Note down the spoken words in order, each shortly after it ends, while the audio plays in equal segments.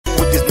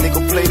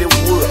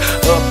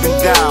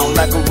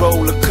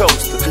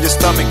your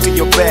stomach to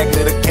your back,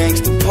 little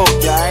gangsta poke.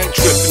 Yeah, I ain't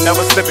tripping,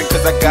 never slipping,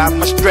 cause I got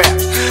my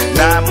straps.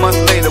 9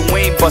 months later,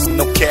 we ain't bustin'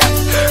 no caps.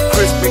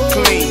 Crisp and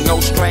clean, no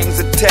strings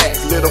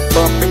attached. Little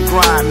bump and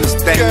grind, this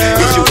thing.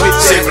 Is you with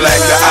that? Black,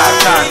 the eye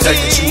contact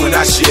that you and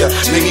I share.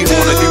 Make me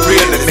wanna be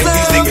real and make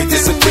these niggas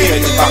disappear.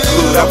 If I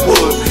could, I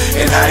would.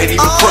 And I ain't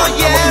even front,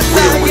 I'ma be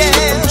real with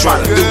you. I'm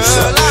trying to do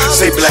something.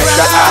 Say black,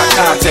 the eye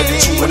contact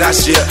that you and I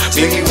share.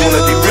 Make me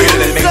wanna be real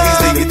and make these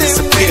niggas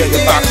disappear.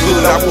 If I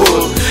could, I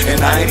would. And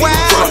I ain't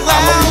even front,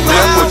 I'ma be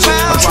real with you.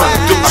 I'm trying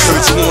to do something. I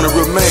heard you want a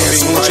romance,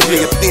 want you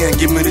nigga thin,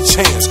 give me the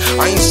chance.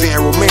 I ain't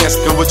saying romance,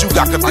 cause what you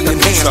got could be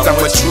enhanced. I'm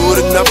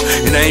matured enough,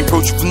 and I ain't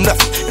approach you for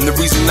nothing. And the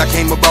reason I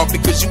came about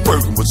because you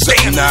working with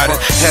something. Now I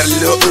done had a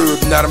little herb,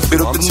 now I done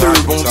built up the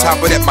nerve. On top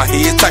of that, my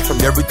head tight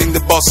from everything the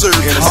boss served.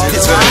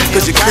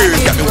 Cause your curve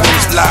got me wanting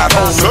to slide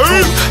home and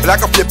prove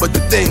like I flip of the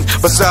thing.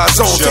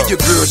 Besides on, take your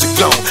girls, you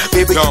gone.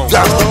 Baby, you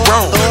got me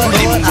wrong. You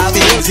leaving the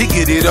things, he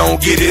get it on,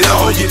 get it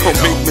on. You gon'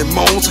 make me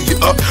moan, so you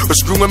up or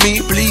screwing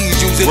me,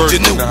 please use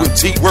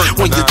ingenuity.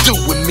 When you do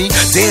with me,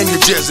 damn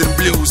your jazz and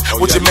blues.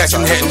 With your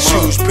matching hat and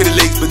shoes, pretty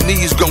legs but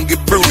knees gon' get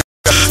bruised.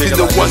 He's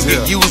the one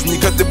that used me,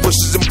 cut the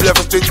bushes and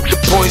bluffing straight to the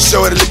point,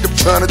 show it like I'm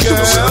trying to do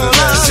something.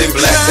 Say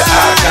black, the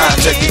eye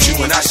contact that you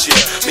and I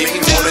share. Make me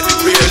wanna be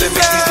real and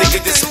make these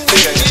niggas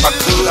disappear. If I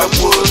could, I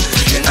would,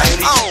 and I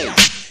ain't even.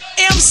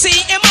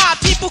 MCMI,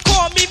 people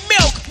call me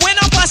Milk. When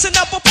I'm busting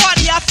up a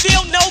party, I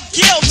feel no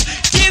guilt.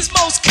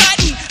 Gizmos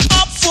cutting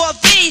up for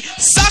the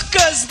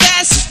suckers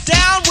that's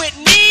down with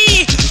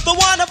me. The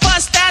one of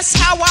us, that's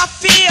how I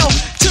feel.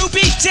 To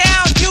be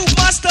down, you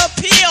must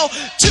appeal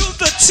to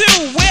the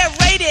two. We're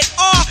rated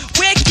R,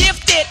 we're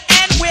gifted,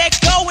 and we're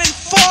going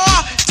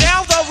far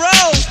down the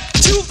road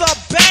to the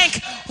bank.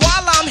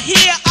 While I'm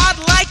here, I'd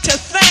like to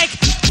thank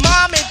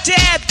Mom and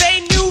Dad,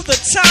 they knew the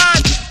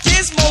time.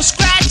 Gizmo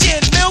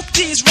scratching, Milk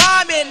D's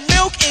rhyming,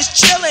 Milk is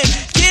chillin',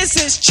 Giz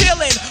is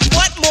chillin'.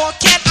 What more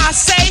can I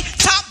say?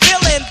 Top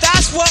billin',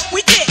 that's what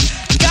we get.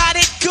 Got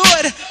it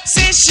good,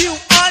 since you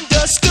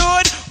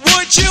understood.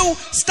 Would you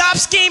stop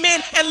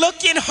scheming and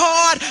looking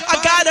hard? I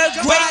got a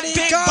great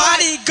big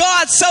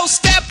bodyguard, so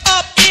step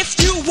up if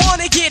you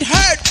wanna get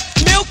hurt.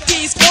 Milk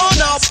D's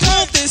gonna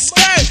pull this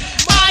skirt.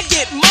 I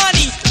get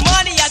money,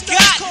 money I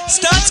got.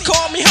 Stunts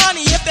call me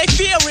honey if they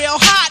feel real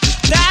hot.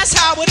 That's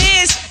how it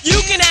is,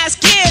 you can ask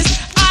Giz.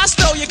 I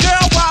stole your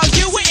girl while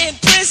you were in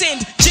prison.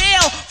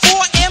 Jail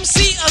for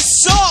MC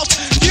assault.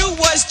 You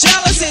was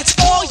jealous, it's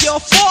all your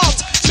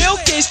fault.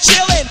 Milk is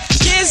chillin',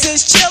 Giz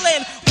is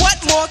chillin'. What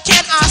more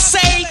can I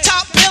say?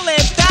 Top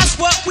billin', that's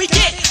what we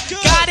get.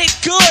 Got it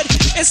good,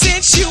 and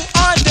since you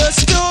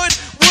understood,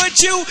 would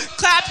you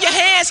clap your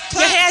hands?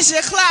 Your hands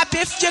you clap.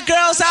 If your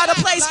girl's out of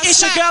place,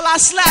 it's your girl I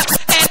slap.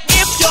 And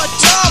if you're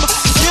dumb,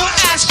 you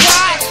ask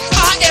why.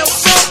 I am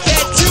from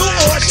that do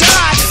or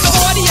die. The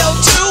audio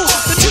too,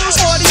 the two's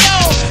audio.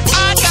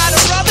 I got a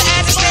brother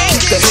and his name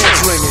is. Keep the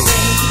hands ringing.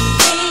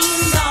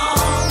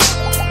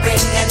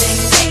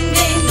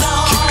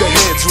 Keep the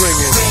hands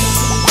ringing.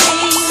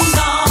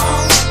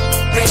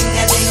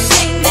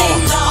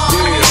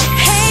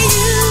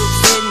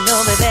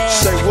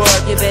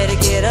 You better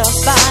get up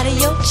out of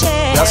your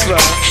chair. That's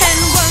right. And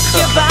work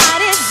your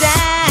body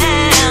down.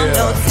 Yeah.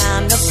 No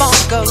time to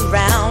funk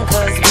around,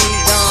 cause we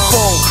gon'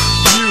 Funk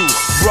you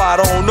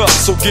right on up,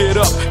 so get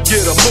up,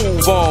 get a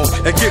move on,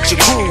 and get your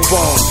groove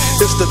on.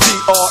 It's the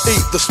DRE,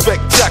 the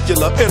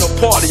spectacular. In a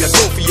party, I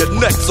go for your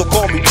neck, so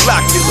call me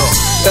Blackula.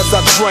 As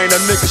I drain a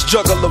nigga's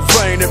jugular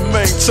vein and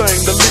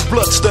maintain the lead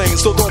blood stain,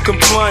 so don't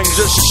complain,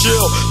 just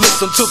chill.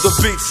 Listen to the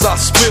beats I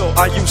spill.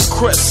 I use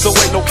Crest, so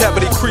ain't no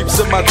cavity creeps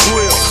in my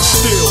grill.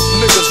 Still,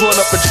 niggas run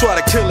up and try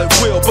to kill it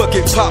will, but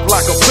get popped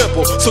like a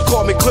pimple. So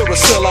call me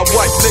Clearasil, I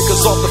wipe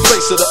niggas off the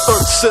face of the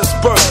earth since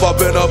birth. I've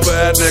been a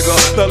bad nigga,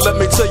 now let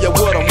me tell you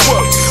what I'm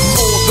worth.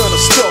 More than a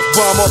stealth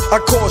bomber, I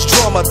cause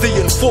drama, the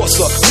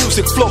enforcer.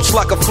 Music floats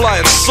like a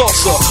flying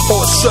saucer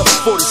on a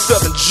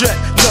 747 jet.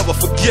 Never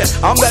forget,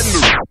 I'm that new.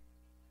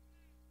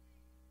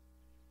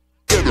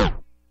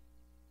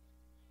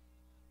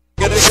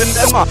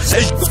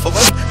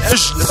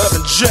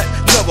 Jet,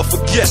 never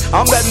forget,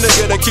 I'm that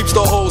nigga that keeps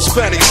the whole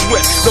panties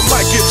wet. The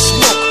mic gets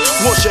smoked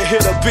once you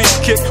hit a beat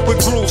kick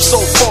with grooves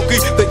so funky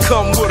they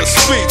come with a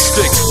speed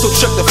stick. So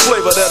check the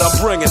flavor that I'm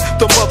bringing.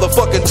 The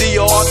motherfucking DRE,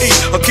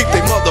 I'll keep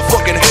they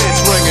motherfucking heads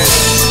ringing.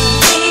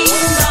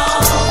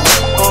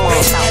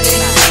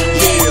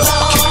 Yeah,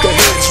 keep the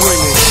heads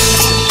ringing.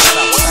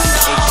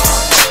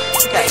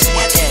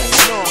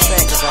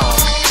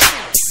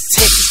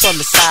 Texas from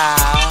the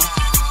south,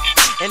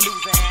 and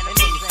Louisiana,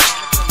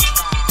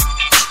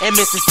 and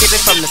Mississippi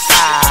from the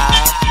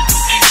south,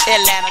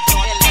 Atlanta.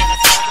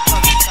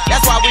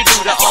 That's why we do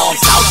the south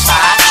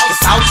side, the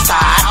south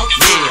side,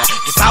 yeah,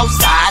 the south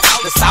side,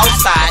 the south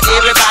side.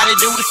 Everybody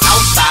do the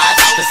south side,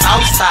 the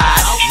south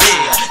side,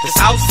 yeah, the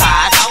south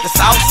side, the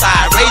south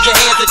side. Raise your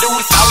hands to do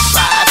the south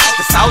side,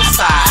 the south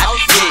side,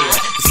 yeah,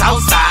 the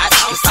south side,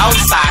 the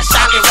south side.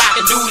 Shock and rock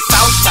and do the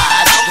south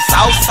side, the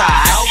south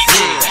side,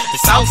 yeah, the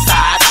south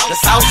side, the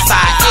south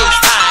side.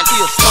 H-Time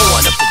is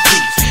throwing up the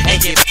beats and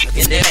get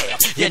in the air.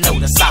 You know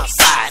the south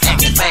side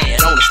acting man.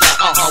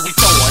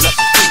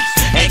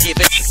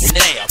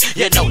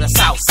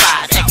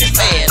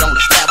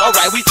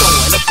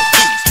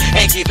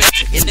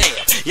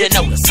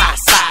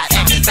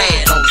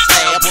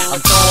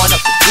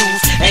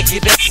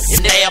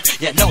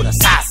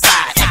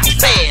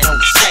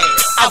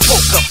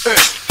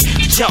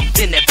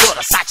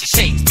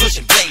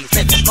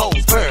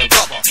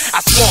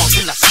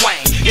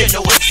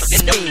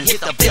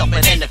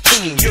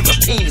 17,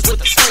 Europeans with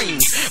the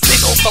screens.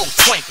 Big ol'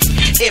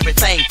 420,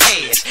 everything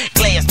cash.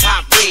 Glass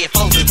top red,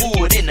 frozen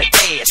wood in the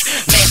dash.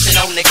 Mashing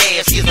on the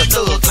gas, he's a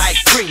thug like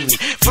green.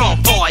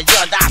 From far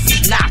yonder, I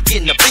see knock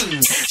in the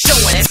beam.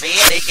 Showing that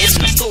headache in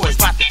the stories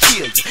about to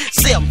kill you.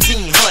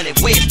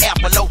 1700, wet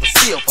apple over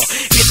silver.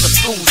 Hit the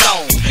school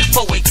zone,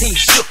 418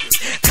 shook it.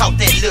 Caught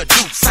that little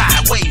dude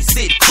sideways,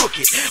 sit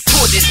crooked.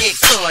 Pulled it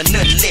X-Sun,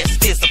 nothing less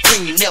than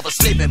supreme. Never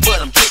slipping,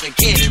 but I'm dripping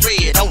candy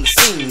red on the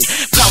scene.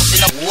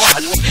 Flossing up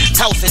one,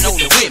 tossing on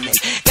the women.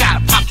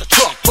 Gotta pop the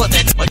trunk for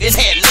that, it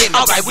had limits.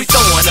 Alright, we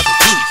throwing up the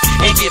juice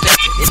and give that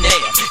in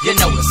there. You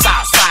know the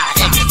south side,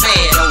 acting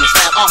bad on the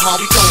slab.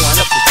 We throwing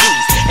up the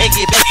juice and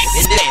give that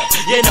in there.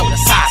 You know the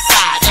south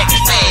side,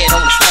 acting bad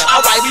on the slab.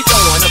 Alright, we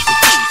throwing up the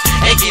juice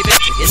and give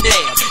that in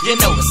there. You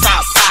know the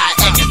south side,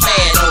 acting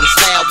bad on the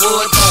slab.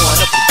 Wood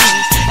throwing up the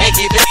juice and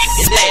give that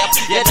in there.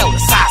 You know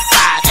the south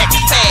side,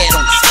 acting bad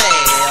on the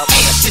slab.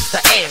 Ashes to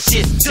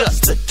ashes, dust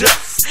to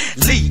dust.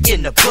 Lee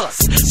in the bus,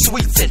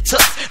 sweets and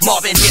tucks.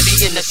 Marvin heavy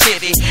in the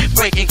Chevy,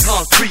 breaking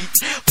concrete.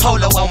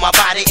 Polo on my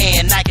body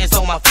and Nikes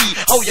on my feet.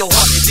 Hold your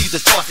heart and see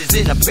the choices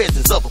in the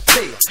presence of a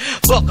player.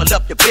 Buckle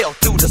up your belt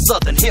through the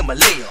southern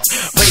Himalaya.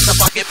 Raise a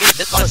bucket in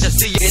the touch and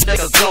see it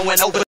niggas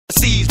glowing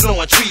overseas,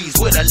 blowing trees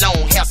with a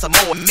long hair, some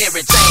more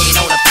Mary Jane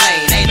on the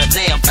plane. Ain't a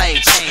damn thing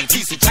changed.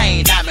 Piece of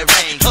chain, diamond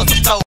ring, cause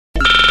I'm so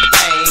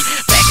bang.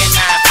 Back in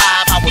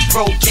 95, I was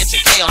broke,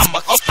 catching tail. I'm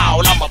a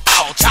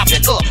ball, chop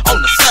it up on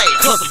the slab.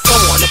 Cause I'm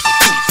throwing up the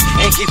juice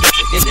and give it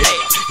in the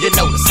air. You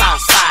know the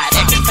south side,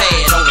 acting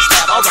bad on the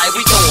slab. Alright,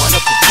 we throwing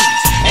up the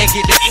juice and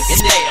give it in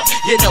the air.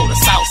 You know the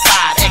south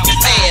side,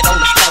 acting bad on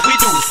the slab. We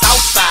do the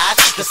south side,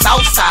 yeah. The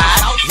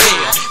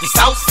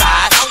south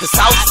side, the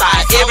south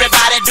side.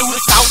 Everybody do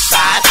the south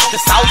side, yeah. The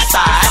south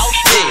side,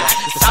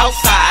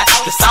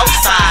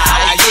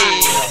 yeah.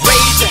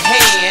 Raise your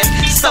hand,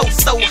 so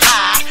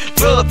high.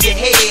 Rub your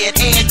head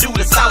and do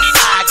the south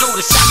side. Go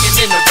to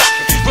shocking in the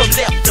rockin', from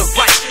left to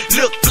right.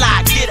 Look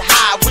fly, get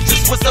high, with your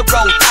Swisser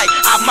roll tight.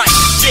 I might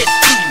just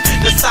do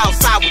the south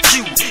side with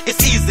you. It's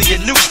easy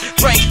and new.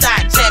 Break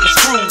that jam and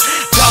screw.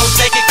 Don't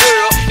take it,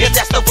 girl, if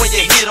that's the way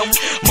you hit 'em.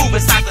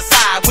 Moving side to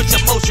side with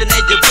your motion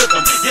and your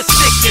rhythm. You're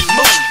sick and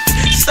move.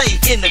 Stay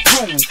in the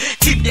groove.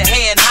 Keep your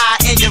hand high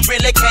and you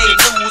really can't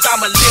lose.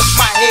 I'ma lift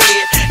my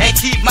head and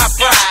keep my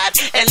pride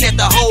and let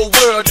the whole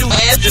world do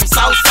it. The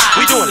south side.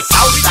 We doing the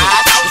south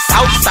side, yeah.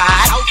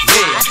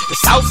 The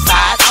south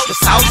side.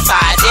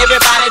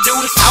 Everybody do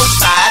the south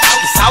side,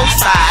 yeah.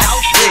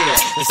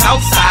 The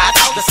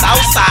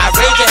south side.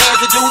 Raise your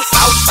hands and do the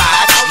south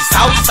side,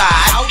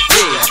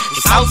 yeah. The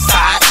south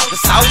side.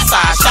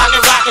 Shock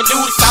and rock and do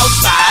the south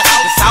side,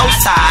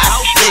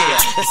 yeah.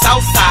 The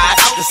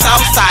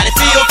south side. It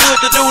feel good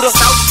to do the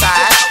south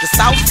side. The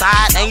south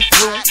side ain't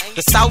through.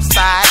 The south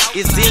side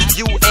is in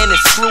you and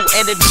it's true.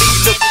 And it me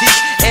look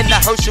deep and the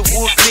Herschel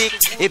wood click.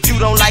 If you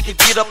don't like it,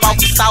 get up off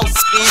the south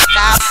skin.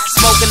 Now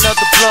smoke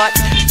another blunt,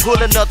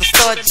 pull another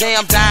stunt,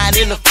 jam dying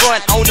in the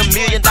front on $1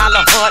 million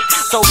hunt.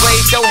 So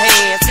raise your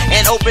hands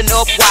and open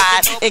up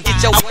wide and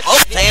get your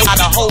up there on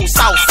the whole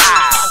south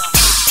side.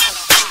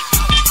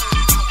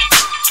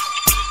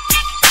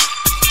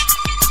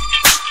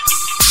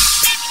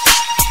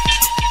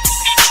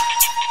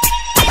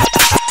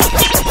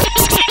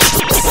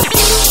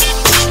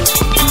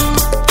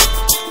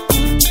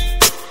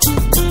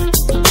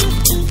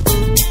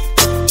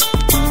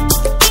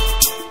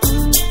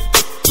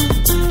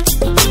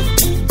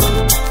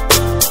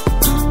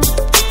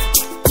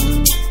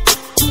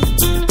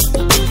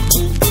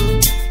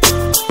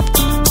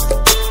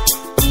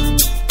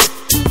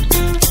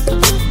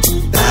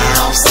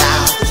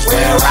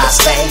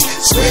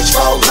 Switch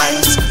 4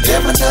 lanes,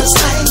 living the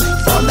same.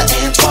 From the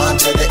Antoine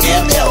to the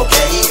MLK.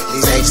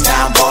 These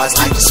H-Town boys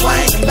like to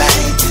swing and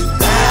bang.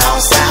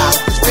 Down south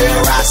is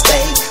where I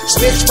stay.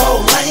 Switch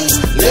 4 lanes,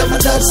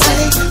 living the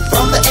same.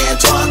 From the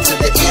Antoine to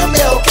the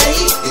MLK.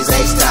 These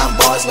H-Town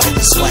boys like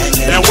to swing and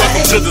bang. Now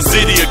welcome to the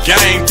city of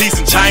game.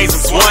 Decent chains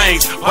and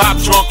swings. Pop,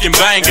 trunk, and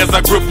bang as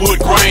I grip wood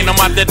grain. I'm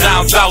out there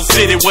down south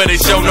city where they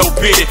show no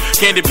pity.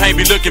 Candy paint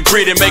be looking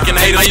pretty, making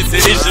haters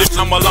use it.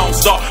 I'm a lone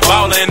star,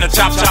 baller in the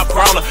chop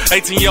crawler.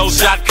 18-year-old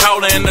shot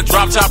caller in the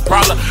drop top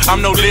prowler.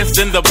 I'm no less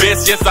than the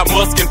best, yes I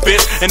must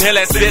confess. Inhale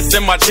that zest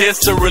in my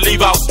chest to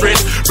relieve all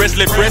stress.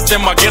 Freshly pressed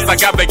in my guess, I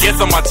got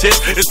baguettes on my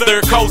chest. It's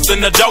third coast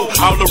in the dough,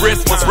 all the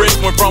rest was rich.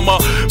 Went from a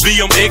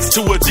BMX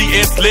to a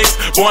GS Lex.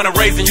 Born and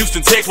raised in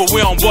Houston, Texas, where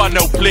we don't board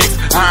no flicks.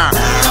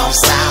 Down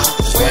south,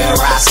 where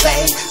I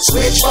stay.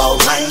 Switch 4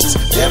 lanes,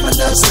 living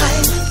the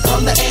same.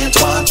 From the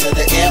Antoine to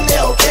the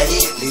MLK.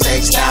 These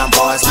H-Town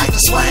boys like to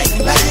swing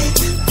and bang.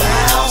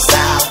 Down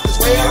south is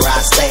where I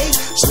stay.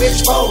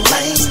 Switch 4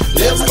 lanes,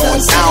 living the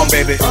same. Down,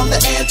 baby. From the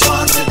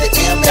Antoine to the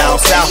MLK. Down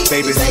south,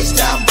 baby. These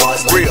H-Town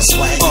boys like to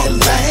swing and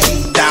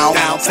bang.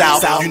 Down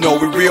south, you know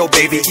we real,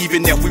 baby.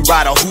 Even if we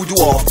ride a hoodoo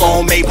or a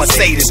phone-made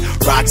Mercedes.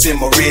 Rocks in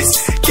my wrist,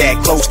 gag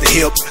close to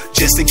hip.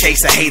 Just in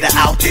case a hater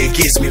out there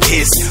gets me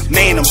pissed.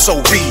 Man, I'm so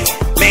real,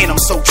 man, I'm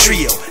so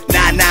trill.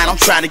 Not 9-9, I'm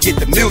trying to get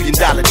the $1 million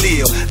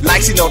deal.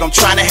 Like you know, I'm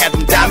trying to have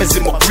them diamonds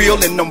in my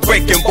grill, and I'm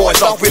breaking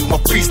boys off with my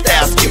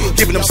freestyle skill,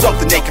 giving them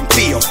something they can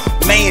feel.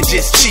 Man,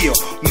 just chill.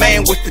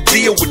 Man with the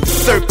deal, with the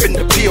surf and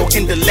the pill,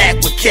 in the lack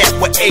with cat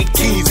with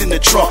 18s in the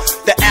trunk.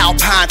 The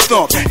Alpine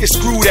thump, it's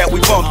screw that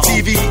we bump.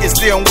 TV is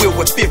steering wheel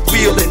with fifth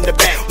wheel in the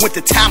back.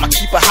 Winter time, I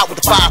keep it hot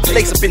with the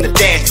fireplace up in the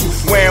dash.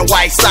 Wearing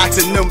white socks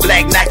and them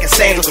black Nike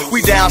sandals.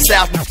 We down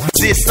south,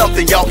 this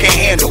something y'all can't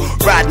handle.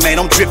 Ride man,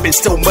 I'm dripping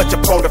so much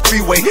up on the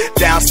freeway.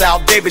 Down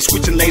south, David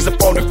switching lanes up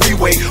on the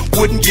freeway.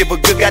 Wouldn't give a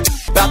good god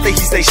about the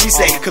he say, she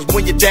say. Cause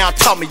when you're down,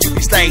 talk me, you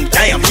be saying,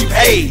 damn, he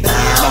paid.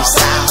 Down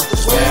south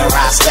is where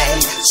I stay.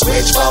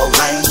 Switch 4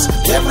 lanes,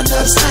 living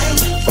the same.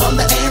 From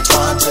the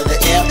Antoine to the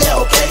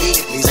MLK.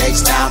 These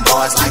H-Town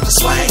boys like to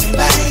swing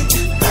bang.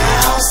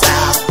 Down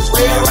south is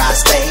where I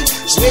stay.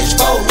 Switch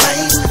 4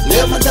 lanes,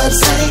 living the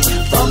same.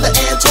 From the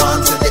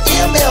Antoine to the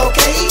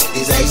MLK.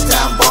 These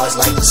H-Town boys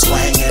like to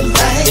swing and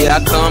bang. Here I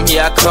come,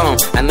 here I come.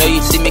 I know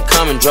you see me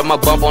coming. Drop my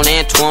bump on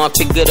Antoine,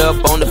 pick it up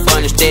on the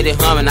fun and steady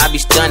humming. I be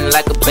stunning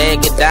like a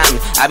bag of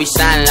diamonds. I be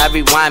shining, I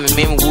be rhyming.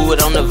 Man,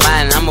 wood on the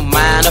vine. I'm a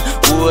miner,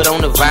 wood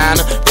on the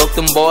vinyl. Broke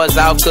them boys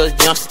out cause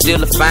youngsters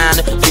still a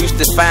finder. Used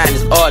to find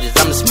as artists,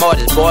 I'm the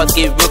smartest. Boys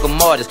get rigor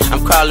mortis.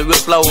 I'm crawling real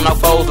slow on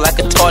off O's like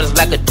a tortoise,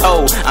 like a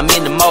toad. I'm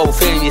in the mode,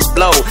 feeling it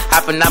explode.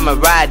 Hopping out my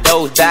ride,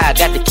 those die.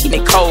 Got to keep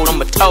it cold on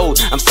my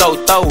toes. I'm so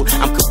throwed,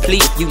 I'm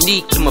complete,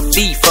 unique to my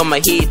feet. From my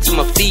head to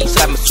my feet,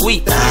 so I'm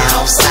sweet.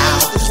 Down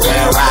south is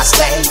where I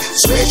stay.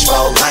 Switch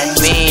 4 lanes,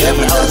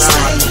 living the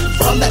same.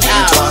 From the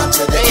Antoine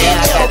to the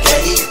MLK.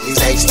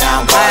 These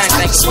H-Town boys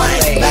like to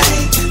swing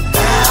bang.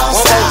 Down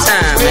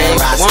south is where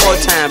I stay. One more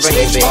time, bring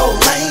it Switch back. 4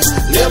 lanes,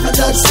 living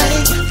the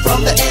same. From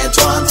the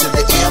Antoine to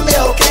the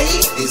MLK.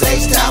 These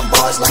H-Town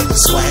boys like to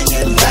swing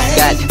and bang.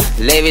 Got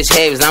lavish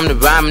habits, I'm the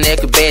rhyming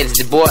acrobatic.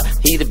 The boy,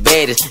 he the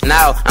baddest.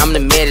 Now I'm the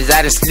maddest.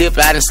 I done slipped,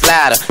 I done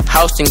slide.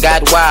 House and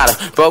got wilder.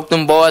 Broke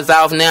them boys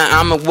off, now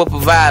I'm a whoop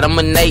provider. I'm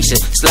a nation.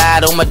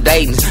 Slide on my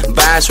datings.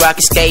 Vines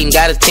rocket skating.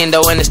 Got a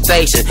Tendo in the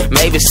station.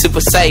 Maybe Super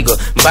Sega.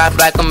 Bop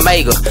like a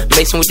mega.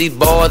 Mixing with these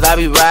boys, I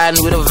be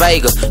riding with a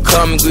Vega.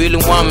 Come and grill a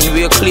woman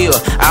real clear.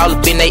 All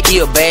up in their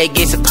ear. Bad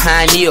gets a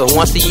pioneer.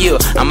 Once a year,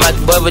 I'm like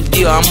Bubba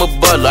Deal. I'm a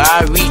butler.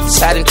 I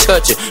reach out and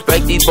touch it.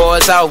 Break these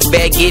boys off.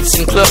 Bad gets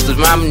in clusters.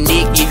 Mama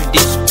Nick, give you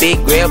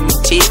disrespect. Grab my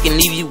tick and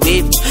leave you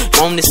with me.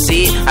 Want to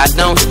sit, I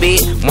don't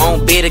spit.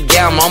 Won't bet a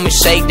gamma. I'm a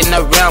shake in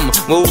the realm.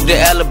 Move to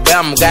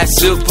Alabama. Got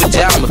silk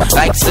pajamas.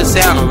 Like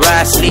Susanna.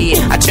 Ride sled.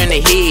 I turn the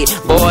head.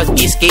 Boys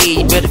get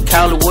scared. You better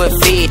call it what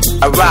fed.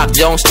 I rock,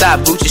 don't stop.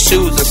 Gucci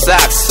shoes and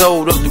socks.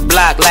 Sold up the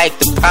block like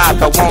the pop.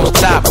 I won't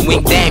stop.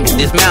 Wing damage,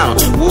 dismount.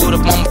 Wood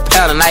up on my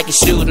powder. Nike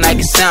shoes,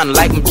 Nike sound.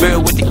 Like my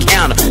girl with the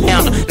counter.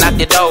 Knock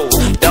the doors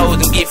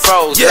and get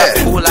froze. Yeah.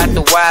 I pull out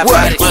the wide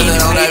body.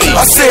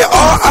 I said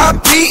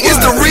R.I.P. is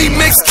the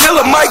remix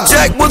killer. Mike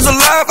Jack was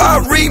alive,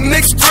 I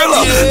remix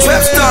Thriller.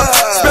 Trap star,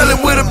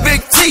 spelling with a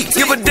big T.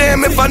 Give a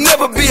damn if I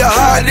never be a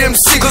hard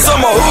MC. Cause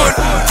I'm a hood,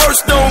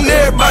 first on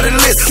everybody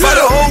list. By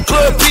the whole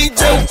club,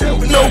 PJ,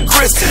 no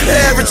Chris.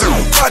 Average,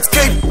 watch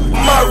cake,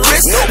 my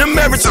wrist. The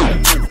marriage,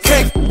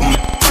 cake,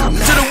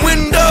 to the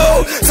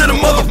window, to the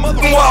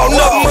motherfucking wall.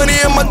 Enough money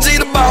in my G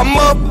to buy them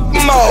up.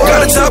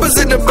 Got the choppers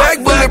in the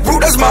back,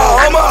 bulletproof, that's my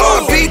armor.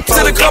 R.I.P.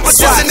 to the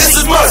competition, this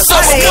is my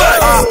summer.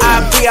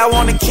 R.I.P. I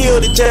wanna kill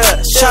the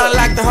judge. Tryna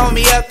lock the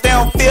homie up, they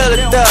don't feel the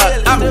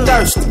thug. I'm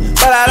thirsty,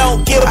 but I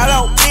don't give.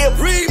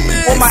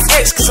 With my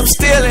ex, cause I'm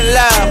still in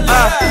love.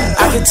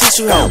 I can teach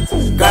you how.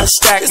 Gotta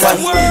stack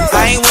money.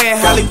 I ain't wearing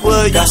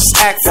Hollywood, you just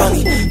act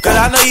funny. Cause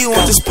I know you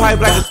want this pipe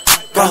like a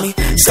on me.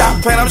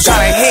 Stop playing, I'm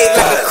tryna hit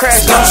like a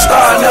crash. Don't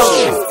start no,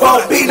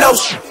 won't be no.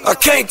 I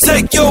can't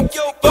take yo,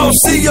 won't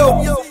see yo.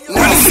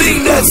 Really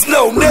seen that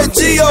snow, that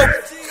Geo.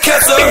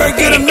 Catch her and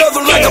get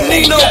another like I'm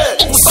Nino.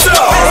 What's up?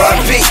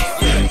 R.I.P.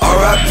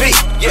 R.I.P.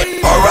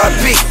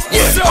 R.I.P.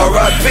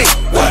 R.I.P.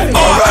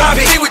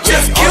 R.I.P. We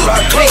just killed the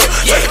club.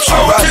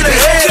 R.I.P.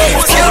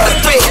 Just killed the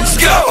thing.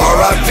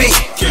 R.I.P.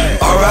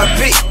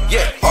 R.I.P.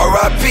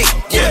 R.I.P.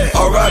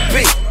 R.I.P.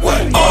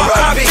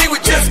 R.I.P. We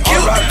just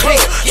killed the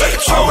club.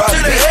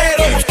 R.I.P.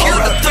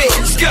 Killed the thing.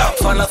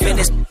 Fall up in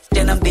this,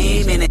 then I'm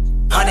beaming it.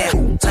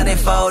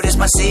 100 is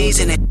my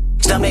seasoning.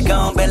 Stomach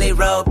on belly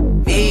roll,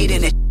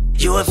 eating it.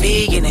 You a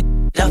vegan it.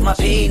 Love my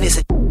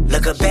penis.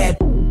 Look a bad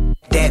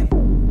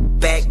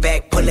that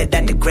back, pull it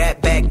out the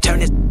grab bag,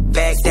 turn it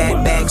back,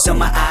 that bag, so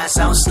my eyes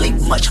don't sleep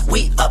much.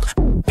 We up,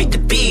 beat the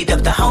beat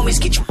up, the homies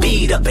get you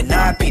beat up, and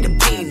R.P. the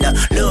peanut,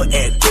 Lil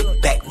Eric,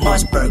 get back,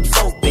 Mossberg,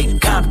 4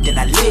 Big Compton,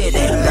 I live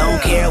that long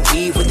hair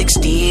weave with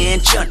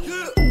extension,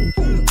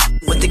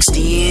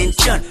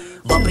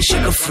 bumping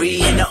sugar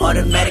free in the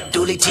automatic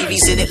dually,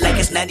 TV's in it like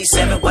it's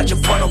 97, watch a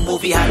porno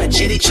movie, holla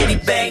chitty chitty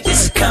bang,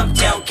 this is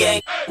Compton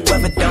gang,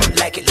 whoever don't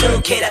like it,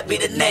 Lil Kid, I be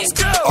the name.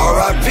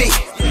 R.I.P.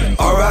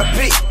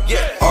 R.I.P.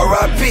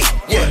 R.I.P.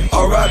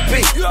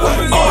 R.I.P.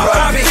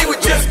 R.I.P. We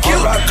just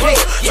killed the club.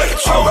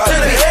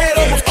 R.I.P.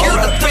 Almost killed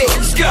the thing.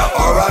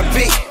 R.I.P.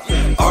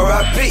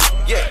 R.I.P.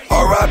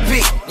 R.I.P.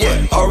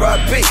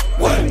 R.I.P.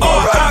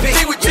 R.I.P.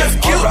 We just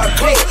killed the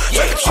club.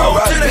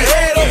 R.I.P.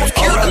 Almost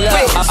killed the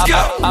thing.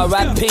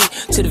 R.I.P.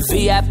 to the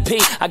VIP.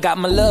 I got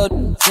my love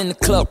in the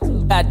club.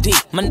 ID.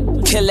 My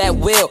kill that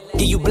will.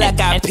 Give you black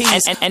eyed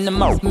peas. And the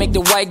mo make the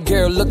white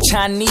girl look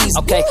Chinese.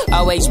 Okay,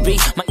 OHB.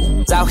 My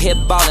out here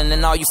ballin',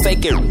 and all you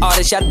fake it. All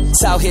this y'all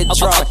out here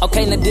drawing.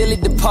 Okay, now Dilly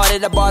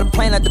departed. I bought a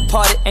plane, I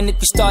departed. And if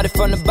you started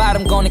from the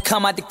bottom, gonna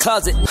come out the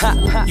closet.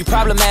 Ha, you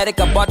problematic.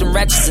 I bought them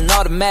ratchets and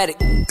automatic.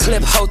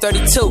 Clip hole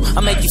 32.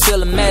 I make you feel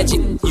the magic.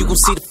 You gon'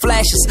 see the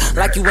flashes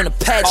like you in a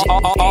pageant.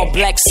 All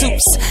black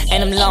suits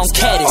and them long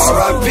caddies.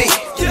 R.I.P.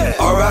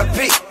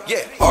 R.I.P.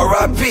 Yeah,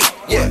 R.I.P.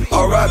 Yeah,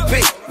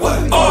 R.I.P.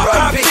 What?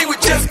 R.I.P. We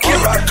just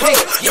killed the club.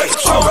 Yeah,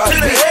 R.I.P.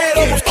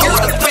 Yeah,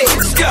 R.I.P.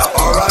 Let's go.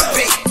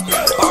 R.I.P.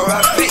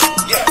 R.I.P.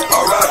 Yeah,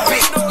 R.I.P.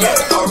 Yeah,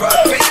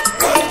 R.I.P.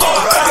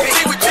 R.I.P.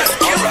 We just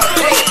killed the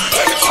club.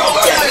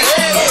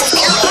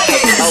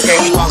 Okay,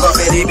 we walk up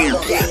in it,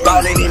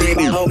 ballin' in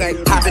it, okay,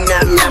 poppin'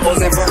 out Lambos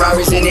and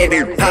Ferraris in it,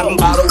 poppin'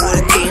 bottle with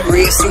a kid,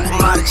 red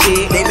supermodel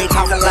chick. They been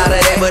talking a lot of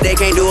that, but they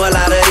can't do a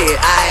lot of it.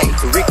 Aight,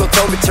 Rico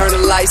told me turn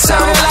the lights on,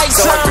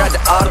 so I grabbed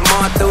the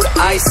Audemars, threw the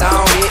ice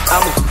on it.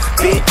 I'm a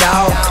big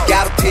dog,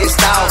 got a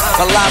pissed off.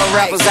 A lot of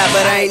rappers out,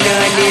 but ain't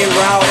none near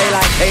raw. They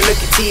like, hey, look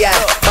at T.I.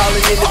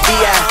 Fallin' in the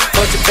V.I.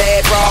 Bunch of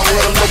bad bra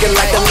with them looking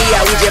like the Leo.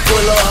 We just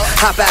pull up,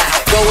 hop out,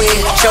 go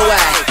in, show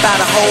out. Buy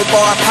the whole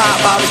bar, pop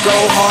bottles, go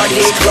hard,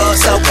 hit club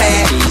so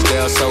packed. These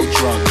girls so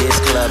drunk, this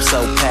club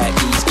so packed.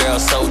 These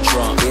girls so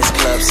drunk, this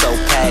club so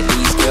packed.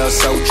 These girls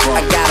so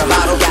drunk. I got a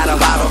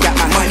bottle, got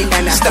my money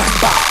and I stuck.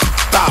 Bow,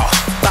 bow,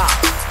 bow,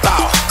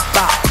 bow,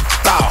 bow,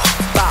 bow,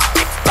 bow,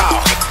 bow,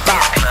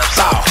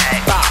 bow,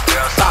 bow,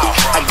 bow.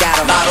 I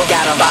got a bottle,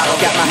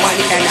 got my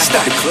money and I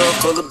stuck. The club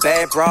full of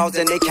bad bras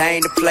and they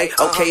came to play.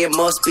 Okay, it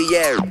must be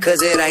air,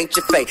 cause it ain't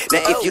your fate.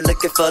 Now if you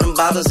looking for them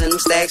bottles and them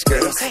stacks,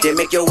 girl, then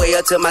make your way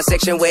up to my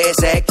section where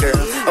it's at, girl.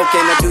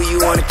 Okay, now do you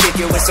wanna kick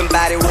it with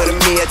somebody with a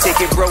meal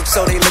ticket broke,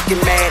 so they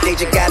looking mad, they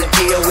just gotta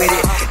deal with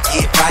it.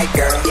 Get right,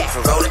 girl,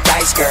 roll the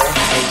dice, girl,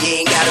 and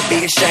you ain't gotta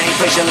be ashamed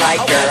cause you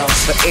like girls.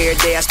 But every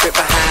day I strip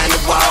behind the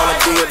wall, I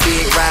do a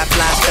big ride,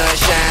 fly, stun,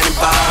 shining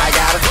ball. I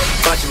got a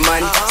bunch of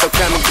money, so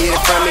come and get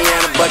it from me,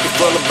 and a bucket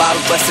full of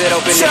bottles, bust it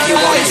open if you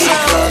want it. This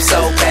club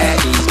so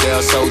packed, these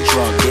girls so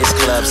drunk, this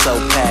club so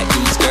packed.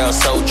 These girls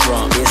so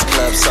drunk, this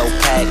club so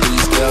packed.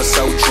 These girls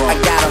so drunk.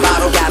 I got a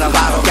bottle,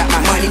 got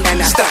my money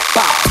and I stuck.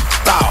 Bow,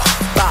 bow,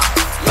 bow,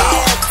 bow,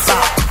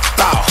 bow,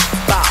 bow,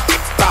 bow,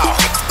 bow,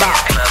 bow,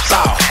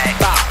 bow,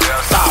 bow,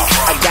 bow.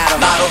 I got a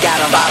bottle,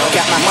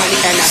 got my money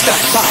and I stuck.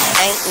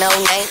 Ain't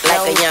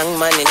like a young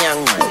money.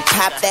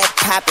 Pop that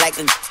pop like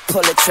a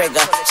pull a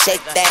trigger.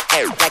 Shake that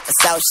air like a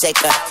salt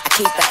shaker. I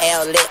keep the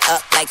L lit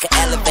up like an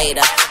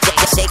elevator.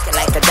 Shake it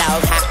like a dog,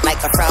 hop like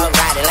a frog,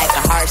 ride it like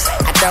a horse.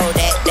 I throw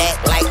that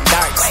like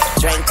darts.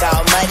 Drink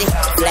all muddy,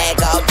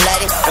 flag all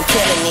bloody. I'm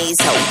killing these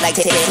hoes like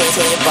Ted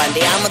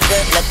Bundy. I'm a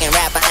good looking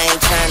rapper, I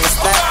ain't trying to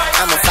stunt.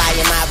 I'ma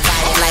fire my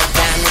body like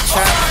Donald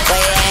Trump.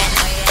 Where you at?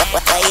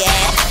 Where you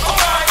at?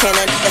 Can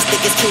a nigga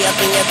stick his key up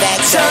in your back?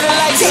 This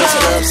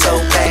club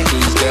so packed,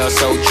 these girls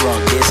so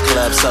drunk. This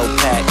club so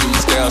packed,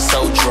 these girls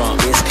so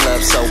drunk. This club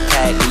so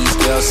packed, these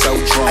girls so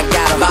drunk. I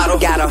got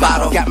a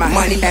bottle, got my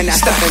money and I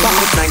stuck. And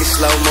this thing in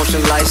slow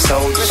motion like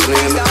Soldier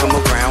Slim. And come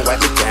around,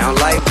 wipe it down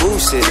like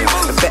Bruce it in.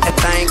 And bet that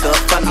thing up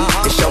for me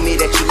and show me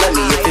that you love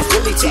me. If it's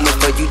really too much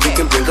for you, you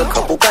can bring a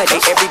couple buddies.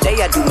 Hey, every day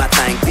I do my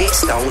thing, big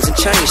stones and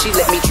chains. She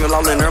let me drill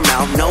all in her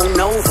mouth, no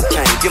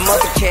cocaine. Your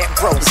mother cat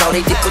broke, so they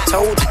did what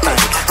told you thing.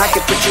 I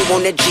can put you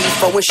on that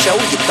G4 and show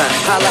you thing.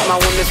 Highlight my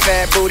woman,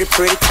 fat booty,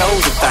 pretty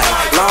toes and thing.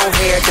 Long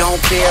hair,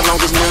 don't care, long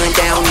as none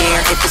down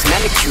there. If it's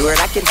manicured,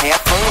 I can have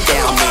fun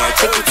down there.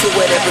 Take you to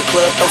whatever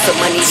club, throw some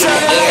money in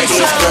the air.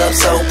 This club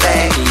so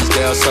packed, these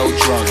girls so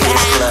drunk.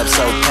 This club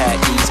so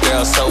packed, these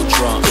girls so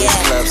drunk. This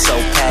club so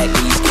packed,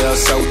 these girls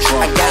so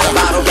drunk. I got a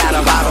bottle, got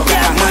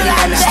my money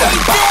and I stuck.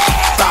 Bow,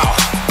 bow,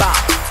 bow,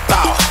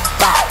 bow,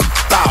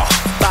 bow,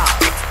 bow,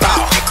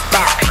 bow,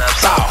 bow,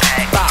 bow,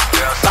 bow,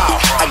 bow.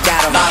 I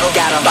got a bottle,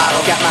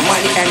 got my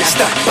money and I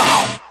stuck.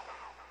 Bow.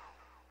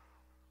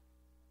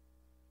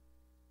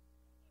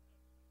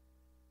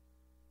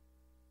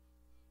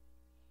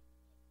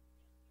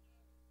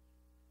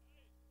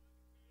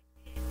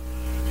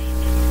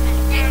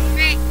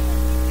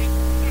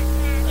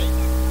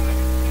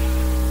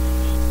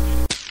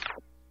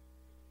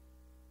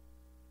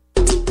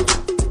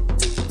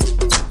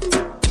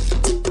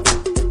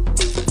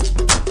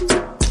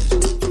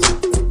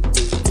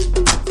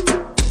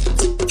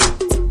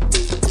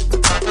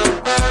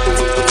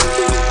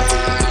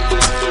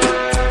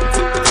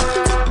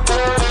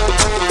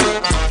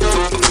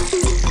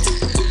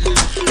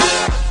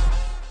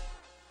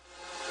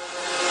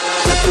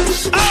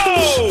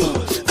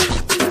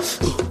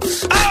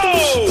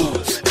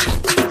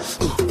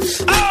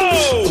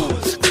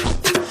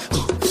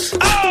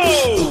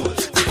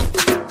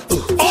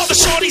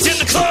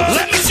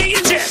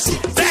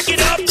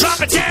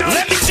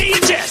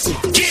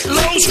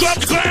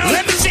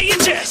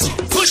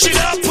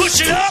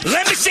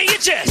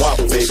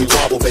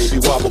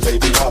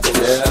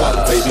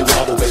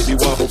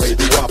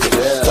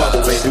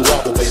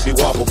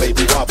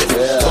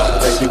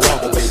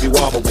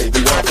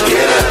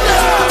 Yeah.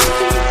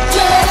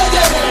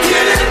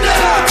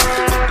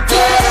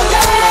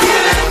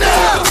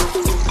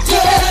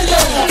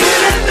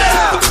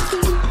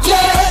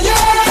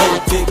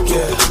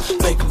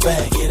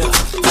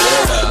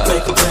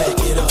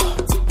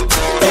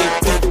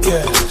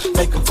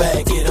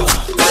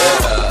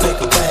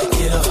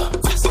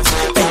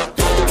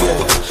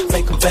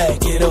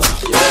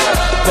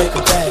 Make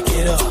 'em back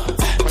it up.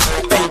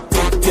 Hey,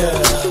 big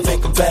girl,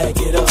 make 'em back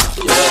it up.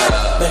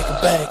 Make 'em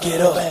back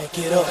it up, back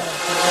it up.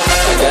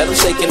 I got them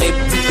shaking they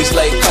booties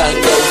like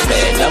Congo,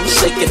 man. I'm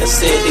shaking the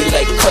city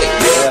like Quake,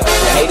 yeah.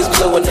 The haters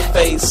blue in the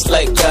face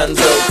like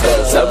Gonzo,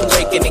 cause I'm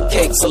breaking the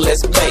cake, so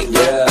let's bake,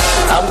 yeah.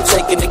 I'm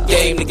taking the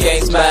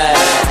game's mine.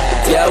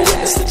 Y'all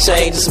witness the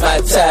change, it's my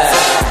time.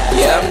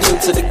 Yeah, I'm new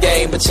to the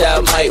game, but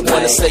y'all might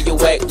wanna say you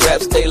whack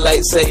raps,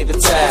 daylight saving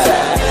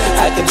time.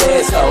 I can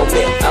dance,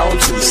 homie, I don't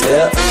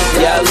two-step.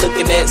 Y'all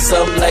looking at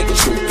something like a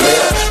true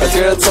player. A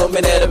girl told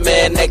me that a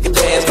man that can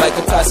dance might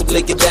could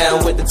possibly get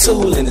down with the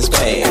tool in his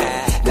pants.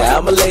 Now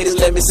I'm a ladies,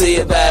 let me see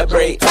it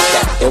vibrate.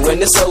 And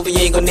when it's over, you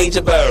ain't gon' need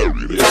your bird.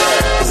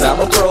 Cause I'm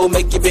a pro,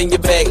 make you bend your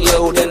back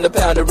low, then the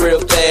pound it real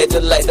fast,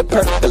 just like the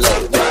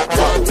percolate.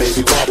 Wobble,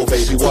 baby, wobble,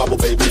 baby, wobble,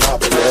 baby,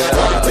 wobble,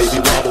 wobble, baby,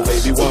 wobble,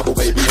 baby, wobble,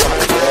 baby,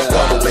 wobble,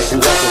 wobble, baby,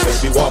 wobble,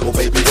 baby, wobble,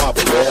 baby,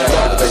 wobble,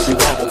 wobble, baby,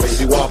 wobble,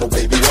 baby, wobble,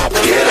 baby,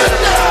 wobble. Get it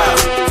now,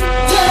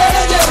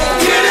 yeah, yeah,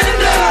 get it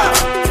now,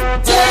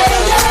 yeah,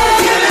 yeah,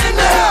 get it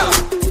now,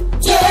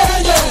 yeah,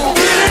 yeah,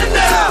 get it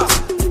now,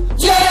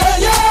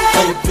 yeah, yeah.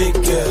 Hey, big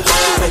girl,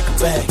 make 'em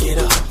back it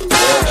up.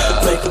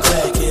 Make 'em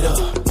back it up.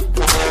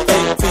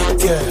 Hey, big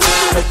girl,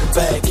 make 'em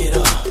back it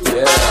up.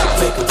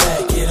 Make 'em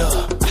back it up.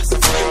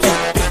 Hey,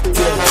 big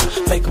girl,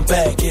 make 'em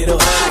back it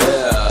up.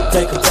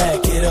 Make 'em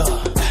back it up.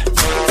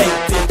 Hey,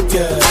 big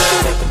girl,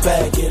 make 'em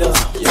back it up.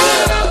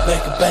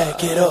 Make 'em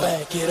back it up.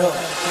 Back it up.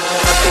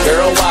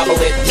 Girl,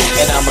 wobble it,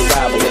 and I'ma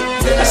gobble it.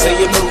 I say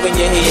you're moving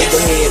your head, go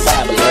ahead,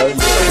 bobble it.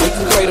 We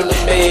can cradle the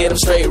bed, I'm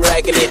straight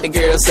racking it. The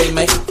girl say,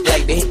 make it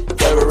like the hit,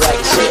 never rock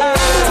shit.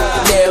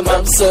 Damn,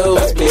 I'm so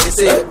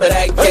explicit, but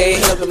I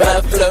can't help it,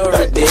 my flow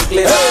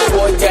ridiculous.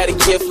 Boy, got a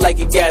gift like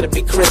it gotta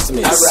be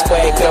Christmas.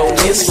 Swag on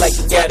this like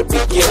it gotta be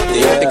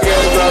gifted. The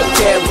girls brought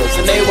cameras,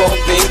 and they want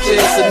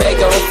pictures, and they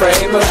gon'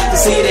 frame them.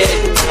 See that?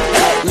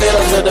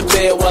 Little to the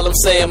bed while I'm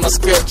saying my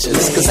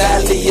scriptures. Cause I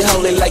leave you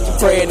holy like you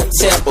pray in the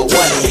temple.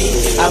 One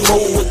beat, I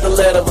move with the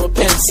letter of a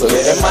pencil.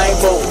 And mine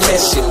won't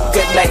miss you,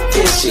 good night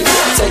kiss you.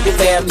 Take your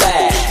damn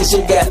back, cause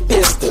you got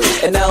pistol.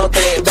 And I don't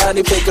think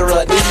Donnie pick her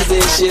up these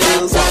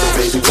issues. Wobble,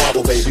 baby,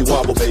 wobble, baby,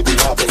 wobble, baby,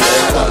 wobble,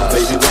 wobble,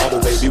 baby,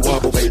 wobble, baby,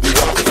 wobble, baby,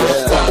 wobble,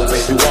 wobble,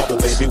 baby, wobble,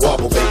 baby,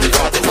 wobble, baby,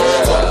 wobble,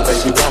 wobble,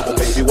 baby, wobble,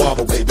 baby,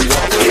 wobble, baby,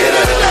 wobble. Get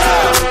it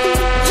now,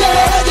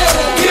 yeah, yeah,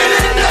 get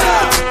it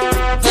now,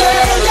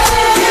 yeah, yeah,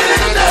 get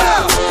it now,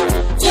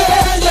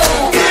 yeah, yeah,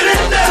 get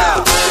it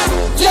now,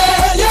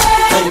 yeah,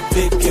 yeah. Hey,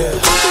 big girl,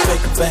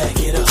 make 'em back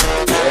it up.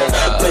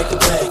 Make 'em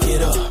back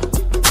it up.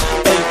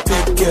 Hey,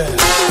 big girl,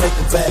 make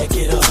 'em back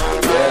it up.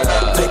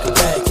 Make 'em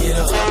back it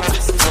up.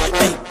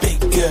 Hey, big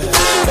girl,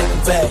 make 'em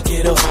back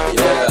it up.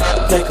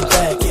 Make 'em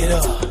back it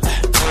up.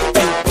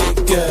 Hey, big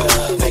girl,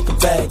 make 'em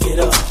back it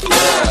up.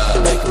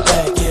 Make 'em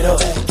back it up.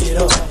 Back it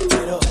up.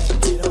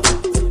 Back it up.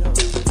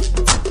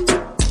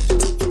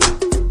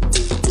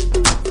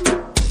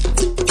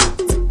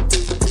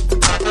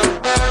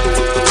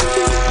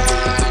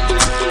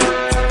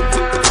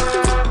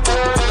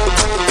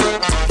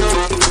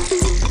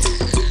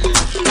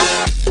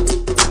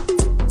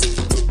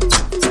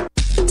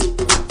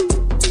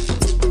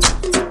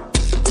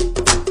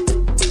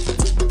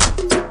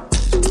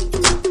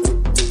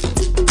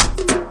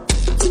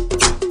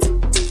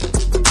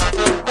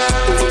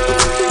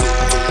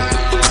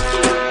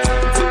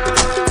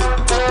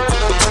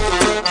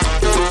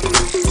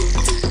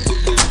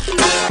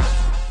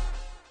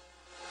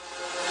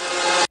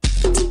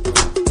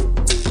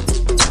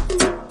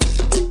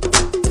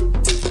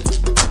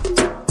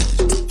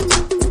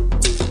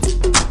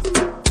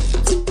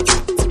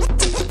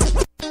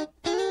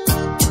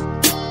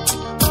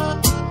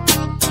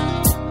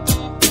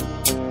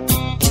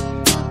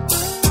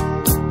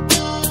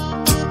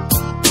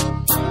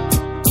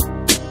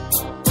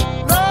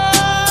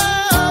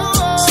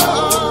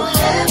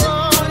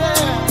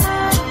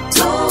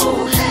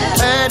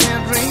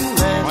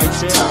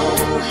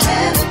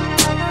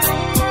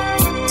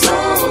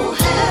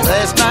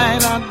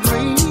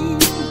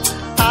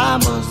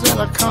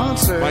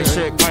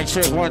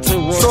 check, 1, 2,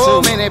 1, 2.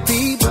 So many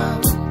people,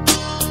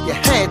 you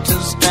had to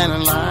stand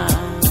in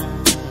line.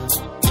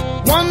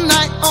 One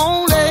night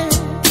only,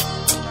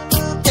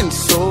 and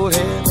so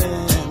heavy.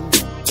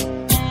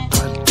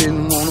 I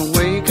didn't want to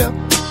wake up.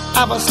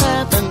 I was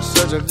having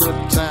such a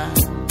good time.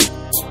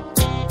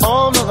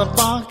 All of the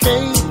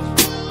barcades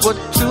were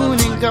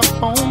tuning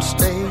up on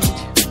stage.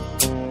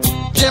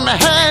 Jimmy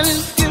had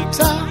his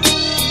guitar,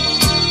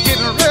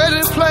 getting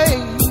ready to play.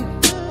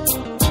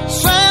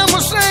 Sam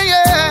was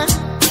singing,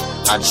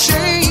 a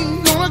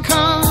change gonna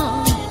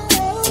come.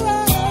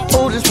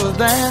 Otis was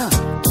there,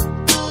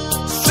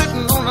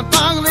 sitting on the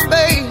dock of the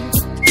bay.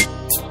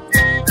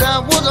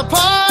 There was a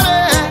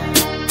party,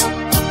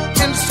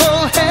 and so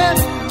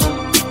heavy.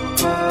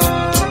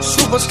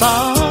 Superstar.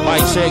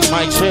 Mic check,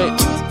 mic check.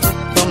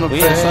 From the we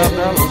in South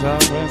Dallas, y'all.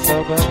 We in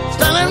South Dallas.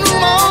 Standing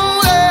room on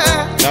there.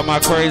 Got my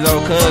crazy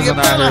old cousin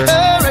out here.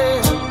 Hurry.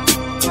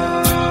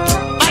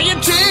 Buy your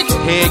ticket.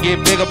 Head get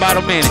big about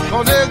a minute.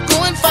 Cause they're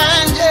going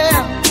fine, yeah.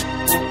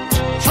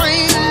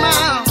 Train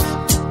miles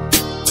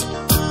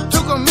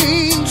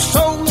mean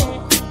solo.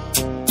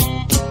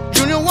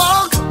 Junior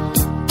Walker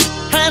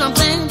had him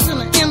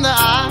dancing in the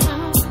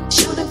aisle.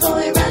 Shooting for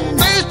it right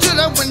now. They stood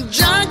up when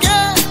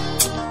Jackie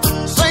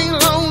sang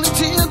lonely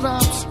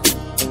teardrops.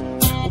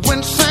 When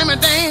Sammy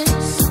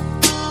danced,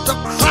 the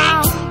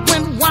crowd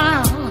went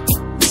wild.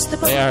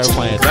 They are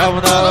playing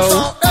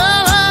dominoes.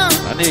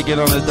 I need to get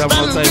on this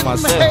domino tape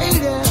myself.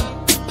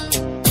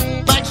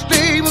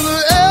 Backstage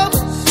with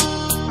Elvis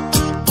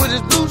with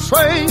his blue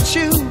suede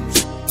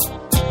shoes.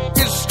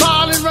 It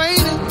started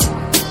raining.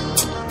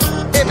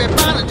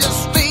 Everybody just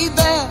stayed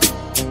there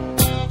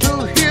to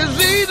hear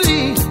ZZ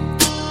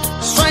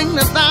sing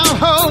the down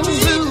home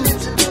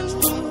blues.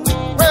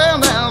 Well,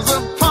 there's a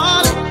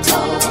party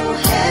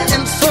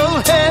in Soul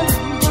Heaven.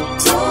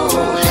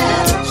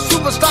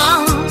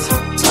 Superstars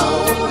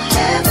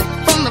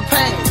from the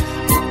past.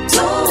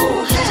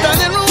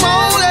 Standing room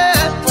only.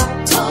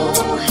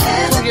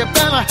 So you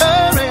better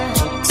hurry.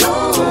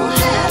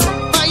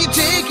 Buy your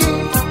ticket.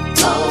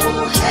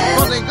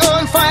 Cause they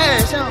going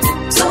fast.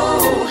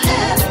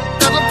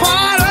 There's a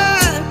party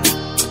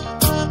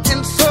in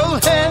Soul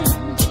Heaven.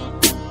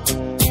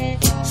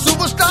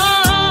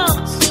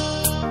 Superstars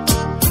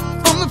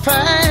from the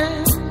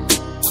past.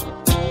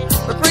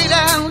 The great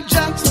Al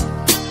Jackson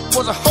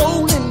was a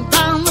holding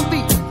down the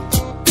beat.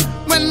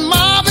 When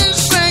Marvin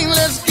sang,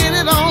 let's get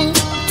it on,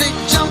 they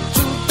jump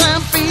to their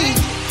feet.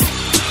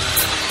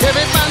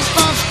 Everybody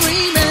starts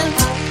screaming,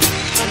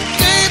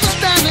 gave a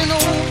standing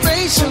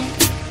ovation.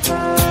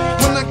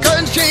 When the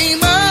curtain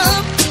came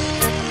up,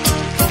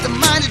 the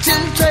mighty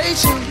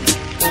temptation,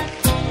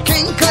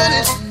 King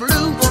Curtis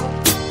Blue,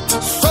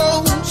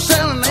 Soul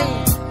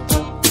Serenade.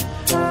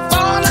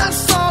 All I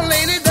saw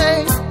Lady Day,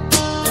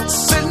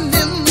 sitting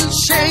in the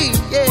shade,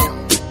 yeah.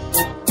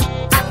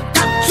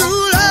 Two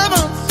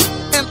lovers,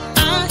 and I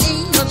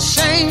ain't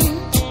ashamed.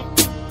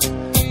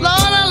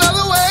 Lord, I love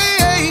the way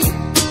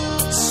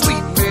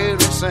sweet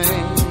Mary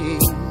sang.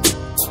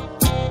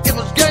 It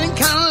was getting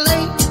kind of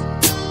late.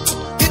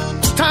 It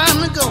was time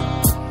to go.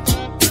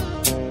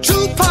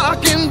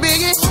 Tupac and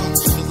Biggie,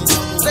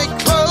 they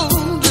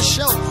closed the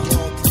show.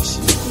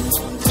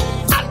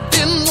 I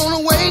didn't want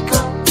to wake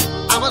up.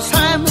 I was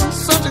having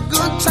such a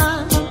good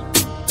time.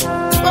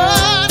 Oh,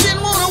 I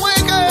didn't want to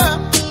wake up.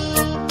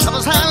 I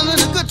was having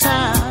a good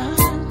time.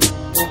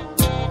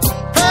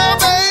 Her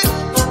baby,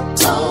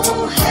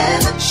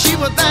 she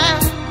was there.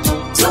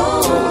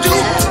 Duke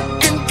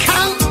and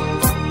Count,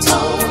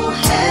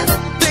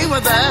 they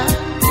were there.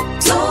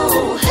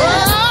 Oh,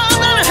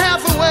 about a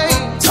half away,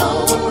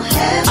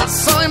 I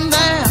saw him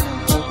there.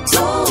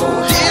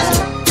 Diz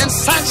and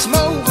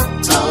Saxmo,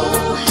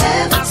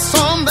 I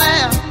saw him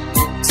there.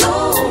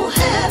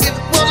 It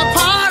was a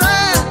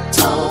party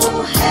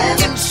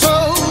in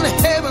Soul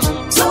Heaven.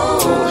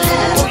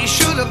 Oh, you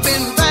should have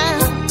been there.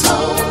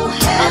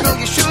 I know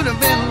you should have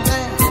been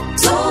there.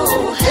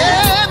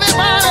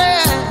 Everybody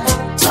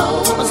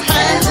was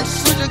having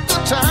such a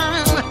good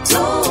time.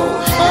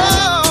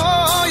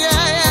 Oh,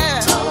 yeah, yeah.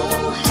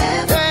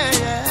 Yeah,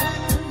 yeah.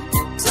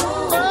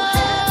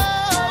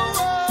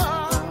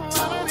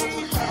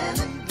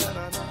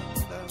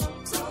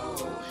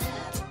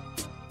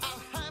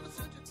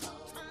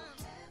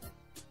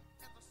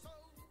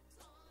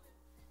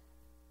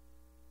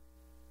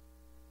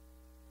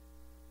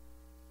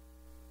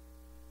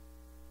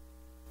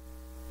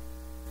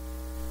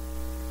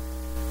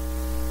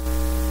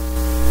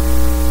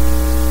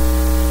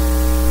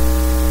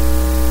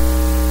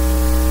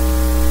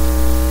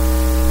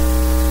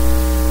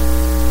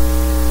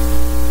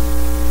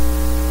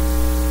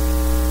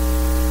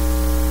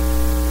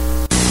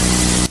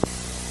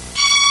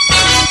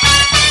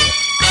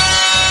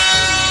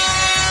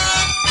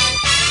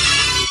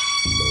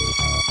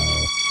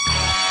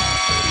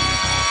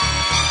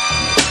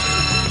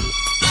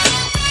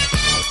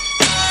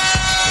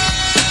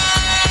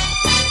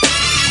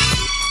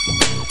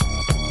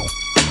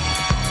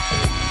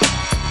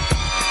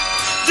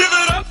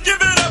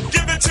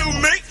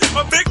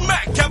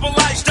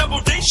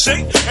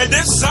 shake and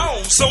this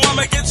song, so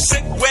I'ma get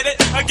sick with it.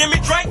 Give me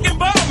drink and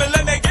bomb and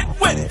let me get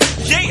with it.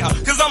 Yeah,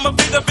 cause I'ma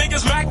be the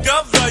biggest Mac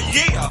of the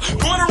year.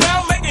 Going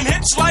around making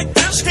hits like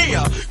this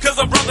here. Cause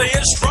a brother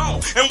is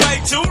strong and way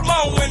too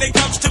long when it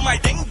comes to my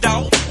ding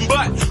dong.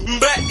 But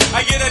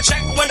I get a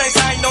check when they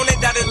sign on it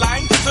dotted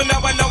line. So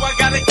now I know I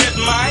gotta get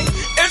mine.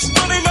 It's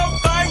really no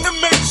thing to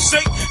me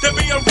sick to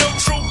be a real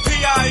true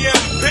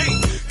PIMP.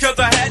 Cause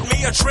I had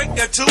me a trick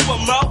or two or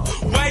more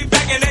way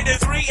back in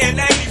 83 and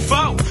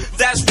 84.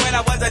 That's when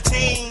I was a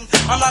teen.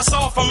 I'm not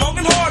soft, I'm long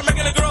and hard,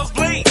 making the girls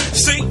bleed.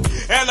 See,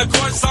 and of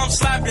course I'm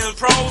slapping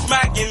pros,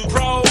 macking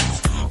pros,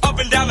 up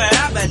and down the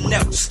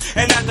avenues.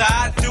 And after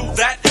I do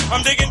that,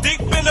 I'm digging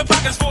deep in the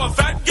pockets for a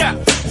fat gap.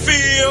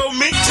 Feel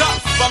me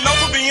tough, I'm known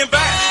for being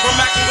bad. When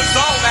macking was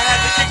on, I had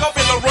to kick off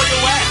in the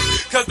royal act.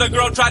 Cause the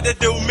girl tried to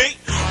do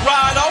me.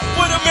 Ride off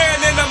with a man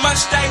in a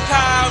Mustang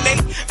County,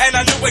 and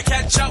I knew we'd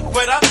catch up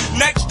with her.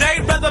 Next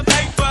day, brother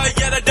paper,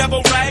 yeah, the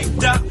devil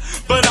raked up.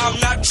 But I'm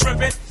not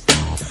tripping.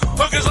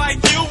 Hookers like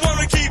you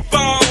wanna keep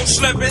on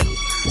slipping.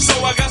 So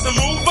I got to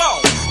move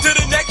on to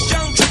the next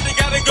young trick. They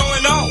gotta go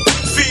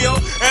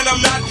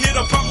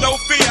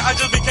I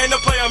just became the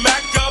player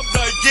Mac of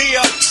the year.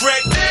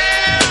 Trick